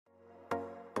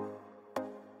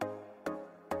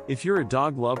If you're a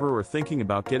dog lover or thinking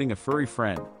about getting a furry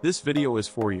friend, this video is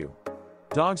for you.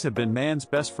 Dogs have been man's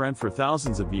best friend for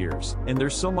thousands of years, and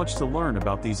there's so much to learn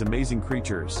about these amazing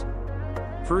creatures.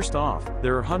 First off,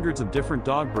 there are hundreds of different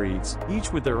dog breeds,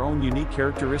 each with their own unique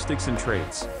characteristics and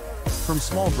traits. From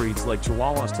small breeds like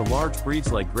Chihuahuas to large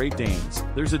breeds like Great Danes,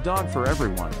 there's a dog for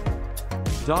everyone.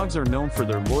 Dogs are known for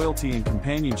their loyalty and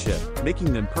companionship,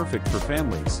 making them perfect for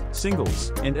families,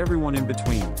 singles, and everyone in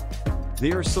between.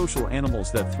 They are social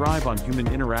animals that thrive on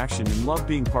human interaction and love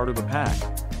being part of a pack.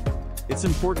 It's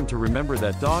important to remember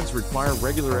that dogs require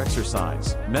regular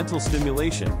exercise, mental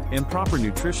stimulation, and proper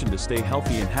nutrition to stay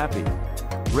healthy and happy.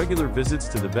 Regular visits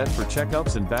to the vet for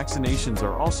checkups and vaccinations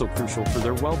are also crucial for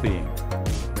their well-being.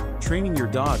 Training your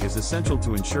dog is essential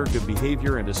to ensure good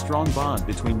behavior and a strong bond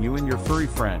between you and your furry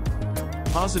friend.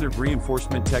 Positive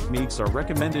reinforcement techniques are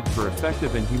recommended for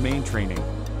effective and humane training.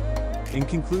 In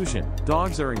conclusion,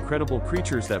 dogs are incredible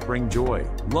creatures that bring joy,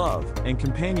 love, and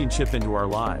companionship into our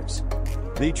lives.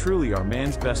 They truly are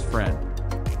man's best friend.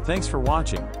 Thanks for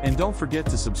watching, and don't forget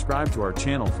to subscribe to our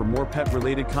channel for more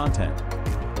pet-related content.